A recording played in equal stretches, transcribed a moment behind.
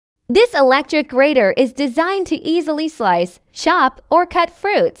This electric grater is designed to easily slice, chop, or cut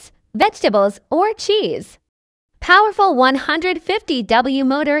fruits, vegetables, or cheese. Powerful 150W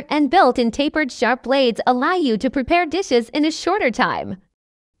motor and built-in tapered sharp blades allow you to prepare dishes in a shorter time.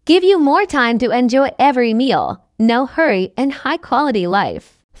 Give you more time to enjoy every meal, no hurry, and high-quality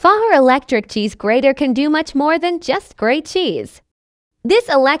life. FOHERE electric cheese grater can do much more than just grate cheese. This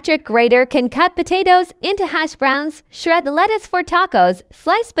electric grater can cut potatoes into hash browns, shred lettuce for tacos,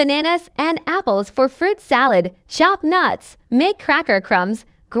 slice bananas and apples for fruit salad, chop nuts, make cracker crumbs,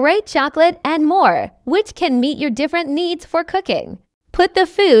 grate chocolate, and more, which can meet your different needs for cooking. Put the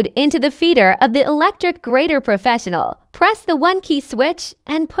food into the feeder of the electric grater professional. Press the one-key switch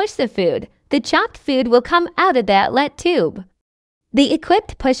and push the food. The chopped food will come out of the outlet tube. The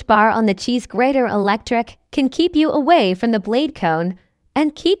equipped push bar on the cheese grater electric can keep you away from the blade cone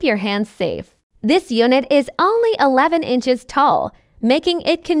and keep your hands safe. This unit is only 11 inches tall, making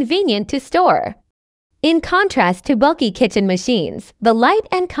it convenient to store. In contrast to bulky kitchen machines, the light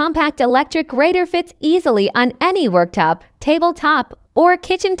and compact electric grater fits easily on any worktop, tabletop, or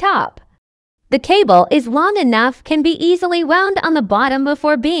kitchen top. The cable is long enough, can be easily wound on the bottom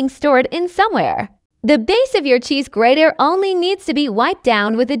before being stored in somewhere. The base of your cheese grater only needs to be wiped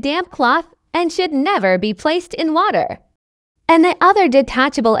down with a damp cloth and should never be placed in water. And the other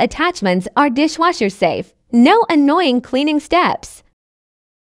detachable attachments are dishwasher safe. No annoying cleaning steps.